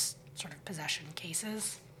as sort of possession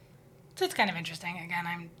cases. So it's kind of interesting. Again,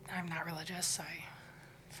 I'm not religious, so I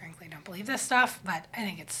frankly don't believe this stuff, but I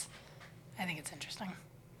think it's interesting.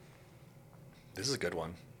 this is a good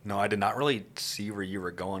one. No, I did not really see where you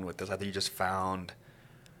were going with this. I think you just found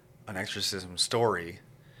an exorcism story,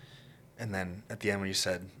 and then at the end when you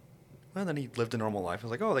said, well, then he lived a normal life, I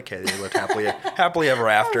was like, oh, okay, they lived happily ever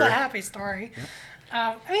after. It's a happy story.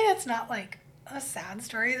 I mean, it's not like a sad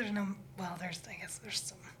story. I guess there's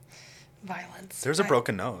some violence. There's a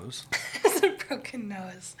broken nose. There's a broken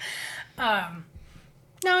nose.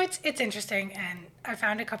 No, it's interesting, and I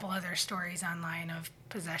found a couple other stories online of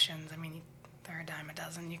possessions. I mean, there are a dime a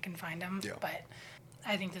dozen. You can find them, Yeah. but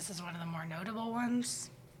I think this is one of the more notable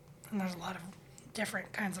ones, and there's a lot of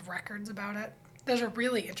different kinds of records about it. There's a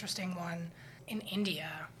really interesting one in India,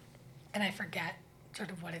 and I forget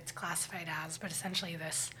sort of what it's classified as, but essentially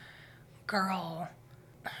this girl,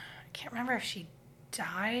 I can't remember if she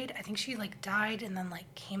died. I think she died and then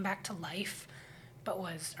came back to life, but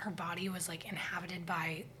her body was inhabited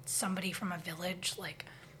by somebody from a village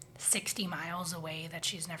 60 miles away that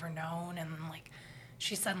she's never known, and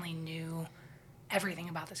she suddenly knew everything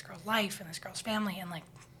about this girl's life and this girl's family, and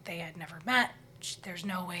they had never met. There's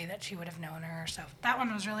no way that she would have known her. So that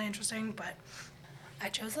one was really interesting, but I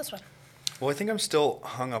chose this one. Well, I think I'm still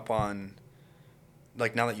hung up on,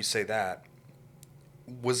 now that you say that,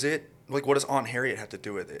 was it, what does Aunt Harriet have to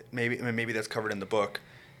do with it? Maybe that's covered in the book.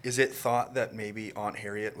 Is it thought that maybe Aunt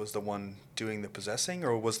Harriet was the one doing the possessing,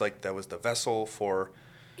 or was that was the vessel for...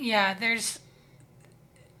 Yeah,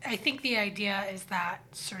 I think the idea is that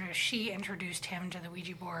sort of she introduced him to the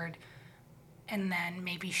Ouija board, and then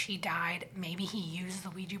maybe she died. Maybe he used the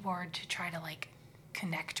Ouija board to try to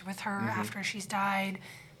connect with her after she's died.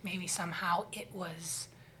 Maybe somehow it was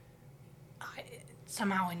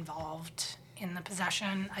somehow involved in the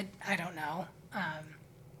possession. I don't know.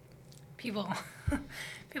 People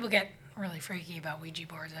get really freaky about Ouija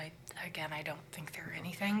boards. I don't think they're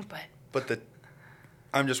anything, but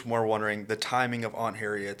I'm just more wondering, the timing of Aunt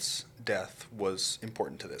Harriet's death was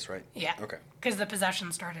important to this, right? yeah. Okay. Because the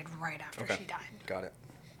possession started right after Okay. she died. Got it.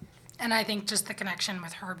 And I think just the connection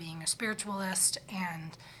with her being a spiritualist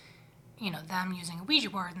and, them using a Ouija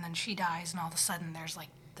board, and then she dies, and all of a sudden there's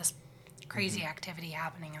this crazy activity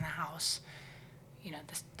happening in the house.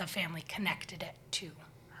 The family connected it to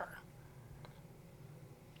her.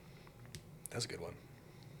 That's a good one.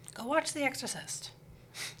 Go watch The Exorcist.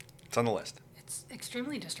 It's on the list. It's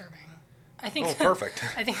extremely disturbing. I think. Oh, perfect.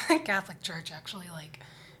 I think the Catholic Church actually,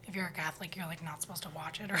 if you're a Catholic, you're like not supposed to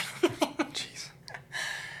watch it or something. Jeez.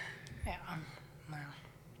 Yeah, no,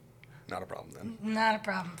 Not a problem then. not a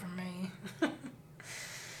problem for me.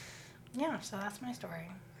 Yeah, so that's my story.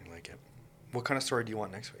 I like it. What kind of story do you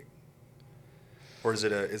want next week? Or is it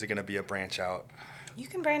going to be a branch out? You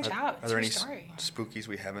can branch out. Are It's there your any story. spookies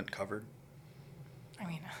we haven't covered? I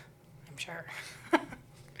mean, I'm sure.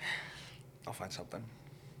 I'll find something.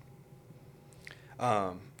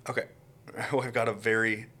 Okay. Well, I've got a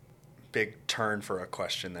very big turn for a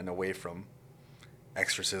question then away from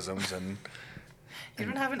exorcisms and... You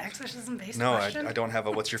don't have an exorcism-based No, question? I don't have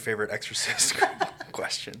a what's your favorite exorcist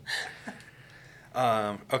question.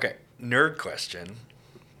 Okay, nerd question.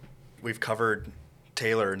 We've covered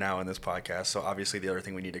Taylor now in this podcast, so obviously the other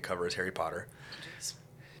thing we need to cover is Harry Potter. Jeez.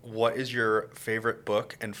 What is your favorite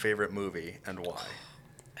book and favorite movie, and why?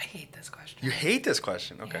 I hate this question. You hate this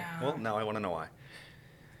question? Okay. Yeah. Well, now I want to know why.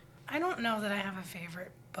 I don't know that I have a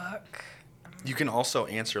favorite book. You can also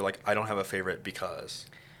answer, like, I don't have a favorite because...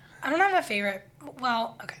 I don't have a favorite.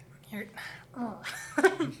 Well, okay. Here.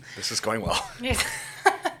 This is going well.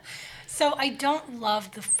 So I don't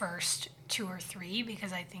love the first 2 or 3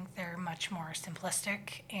 because I think they're much more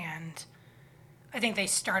simplistic, and I think they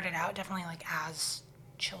started out definitely like as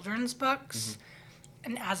children's books,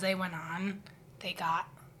 and as they went on, they got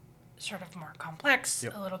sort of more complex,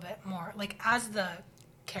 Yep. a little bit more like as the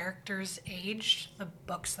characters aged, the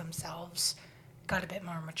books themselves got a bit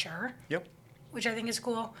more mature, Yep. which I think is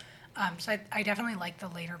cool. So I definitely like the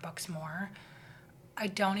later books more. I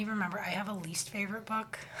don't even remember. I have a least favorite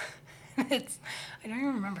book. I don't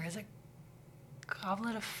even remember. Is it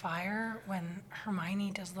Goblet of Fire when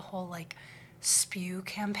Hermione does the whole like spew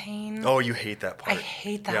campaign? Oh, you hate that part. I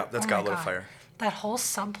hate that. Yeah, that's Oh my Goblet of God. Fire. That whole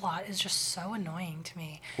subplot is just so annoying to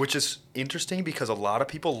me. Which is interesting because a lot of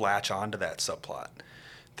people latch onto that subplot.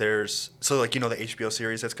 There's, so like, you know, the HBO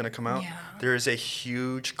series that's going to come out? Yeah. There is a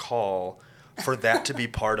huge call for that to be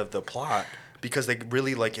part of the plot because they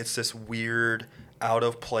really, like, it's this weird, out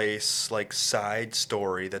of place, like, side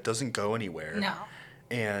story that doesn't go anywhere. No.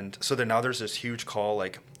 And so then now there's this huge call,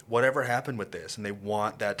 like, whatever happened with this? And they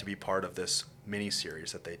want that to be part of this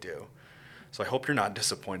mini-series that they do. So I hope you're not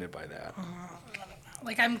disappointed by that.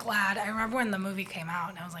 Like, I'm glad. I remember when the movie came out,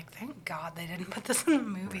 and I was like, thank God they didn't put this in the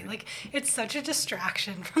movie. Right. Like, it's such a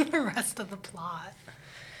distraction from the rest of the plot.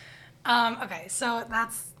 Okay, so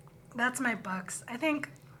that's my books. I think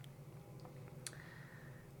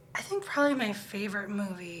probably my favorite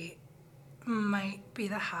movie might be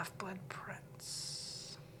The Half-Blood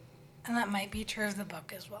Prince. And that might be true of the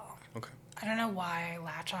book as well. Okay. I don't know why I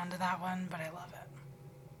latch onto that one, but I love it.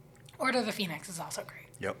 Order of the Phoenix is also great.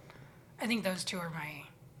 Yep. I think those two are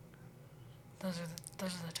those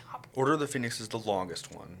are the top. Order of the Phoenix is the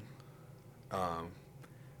longest one. I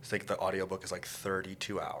think the audiobook is like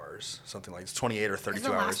 32 hours, something like it's 28 or 32 Is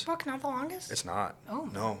the hours. last book not the longest? It's not. Oh.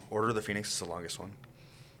 No, Order of the Phoenix is the longest one.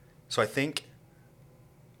 So I think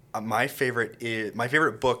my favorite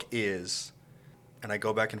book is, and I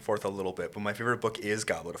go back and forth a little bit, but my favorite book is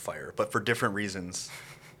Goblet of Fire, but for different reasons.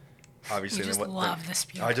 Obviously, You just love the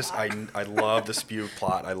spew plot. I love the spew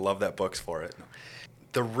plot. I love that book's for it.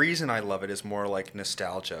 The reason I love it is more like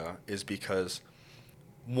nostalgia, is because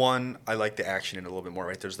one, I like the action in it a little bit more,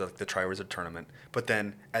 right? There's the Triwizard Tournament. But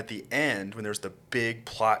then at the end, when there's the big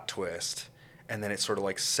plot twist, and then it sort of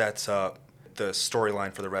like sets up the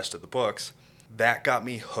storyline for the rest of the books, that got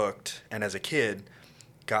me hooked. And as a kid,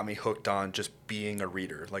 got me hooked on just being a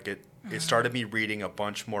reader. Like it started me reading a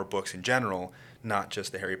bunch more books in general, not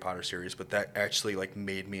just the Harry Potter series, but that actually like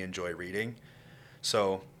made me enjoy reading.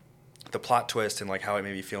 So the plot twist and like how it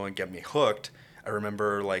made me feel and get me hooked, I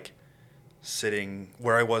remember like sitting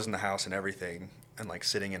where I was in the house and everything and like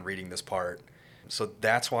sitting and reading this part. So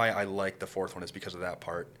that's why I like the fourth one, is because of that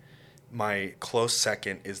part. My close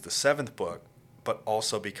second is the 7th book, but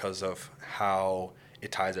also because of how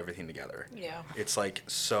it ties everything together. Yeah. It's like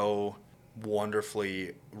so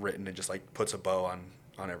wonderfully written and just like puts a bow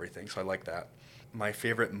on everything. So I like that. My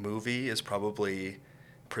favorite movie is probably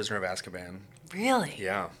Prisoner of Azkaban. Really?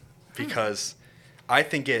 Yeah, because I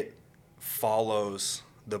think it follows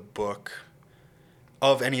the book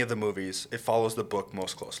of any of the movies. It follows the book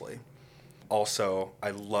most closely. Also,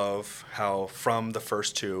 I love how from the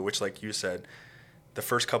first two, which like you said, the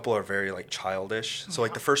first couple are very like childish. So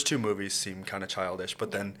like the first 2 movies seem kind of childish,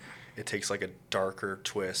 but then it takes like a darker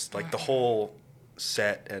twist. Like the whole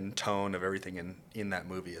set and tone of everything in that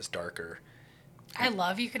movie is darker. I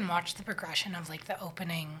love you can watch the progression of like the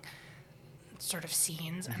opening sort of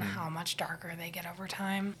scenes and how much darker they get over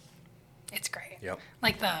time. It's great. Yep.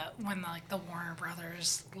 Like when the Warner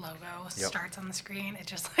Brothers logo Yep. starts on the screen, it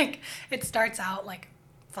just like it starts out like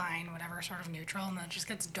fine, whatever, sort of neutral, and then it just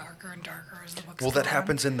gets darker and darker as the books Well, go that on.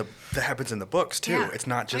 happens in the books too. Yeah. It's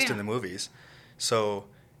not Oh, just yeah. in the movies. So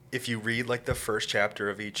if you read like the first chapter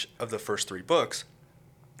of each of the first 3 books,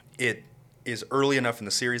 it is early enough in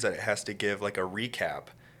the series that it has to give like a recap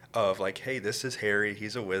of like, hey, this is Harry,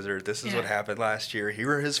 he's a wizard, this is what Yeah. happened last year,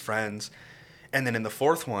 here are his friends. And then in the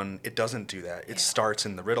 4th one, it doesn't do that. It Yeah. starts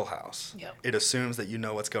in the Riddle House. Yep. It assumes that you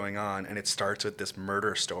know what's going on, and it starts with this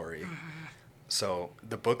murder story. Mm-hmm. So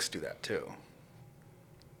the books do that too.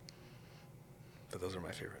 But those are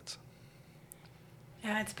my favorites.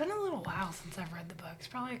 Yeah, it's been a little while since I've read the books.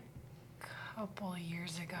 Probably a couple of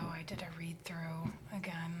years ago, I did a read through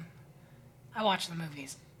again. I watch the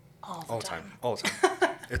movies all the time. All the time.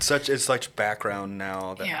 It's such background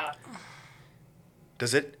now that. Yeah.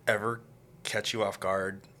 Does it ever catch you off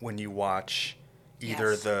guard when you watch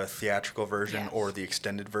either Yes. the theatrical version Yes. or the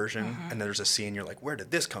extended version, and there's a scene you're like, where did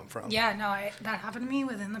this come from? Yeah, no, that happened to me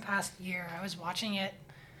within the past year. I was watching it.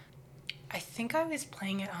 I think I was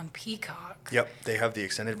playing it on Peacock. Yep, they have the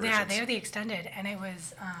extended versions. Yeah, they have the extended, and it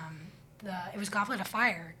was it was Goblet of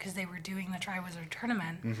Fire because they were doing the Triwizard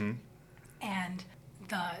Tournament, and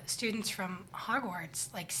the students from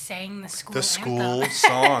Hogwarts like sang the school The school anthem.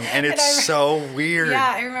 song, and it's I re- so weird.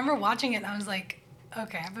 Yeah, I remember watching it, and I was like,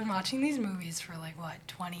 okay, I've been watching these movies for like what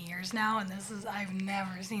 20 years now, and I've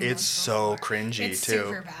never seen. It's this so before. cringy, it's too.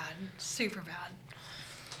 Super bad, super bad.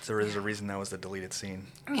 There is a reason that was the deleted scene.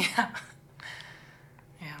 Yeah,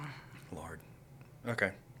 yeah. Lord.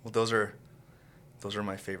 Okay. Well, those are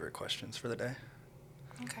my favorite questions for the day.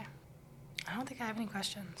 Okay. I don't think I have any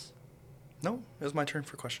questions. No, it was my turn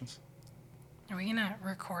for questions. Are we gonna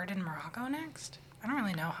record in Morocco next? I don't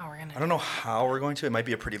really know how we're gonna. I don't know how we're going to. It might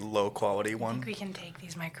be a pretty low quality I one. think we can take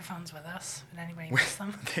these microphones with us. Would anybody miss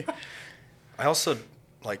them? I also,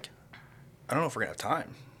 I don't know if we're going to have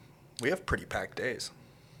time. We have pretty packed days.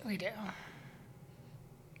 We do.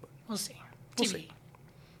 We'll see. We'll TBD. see.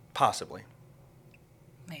 Possibly.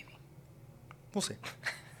 Maybe. We'll see.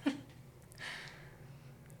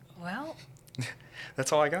 Well,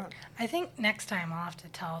 That's all I got. I think next time I'll have to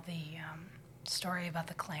tell the story about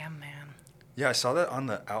the clam man. Yeah, I saw that on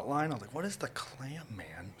the outline. I was like, what is the clam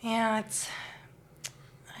man? Yeah, it's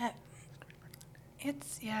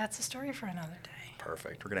a story for another day.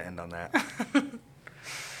 Perfect. We're going to end on that.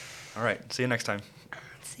 All right. See you next time.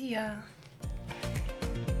 See ya.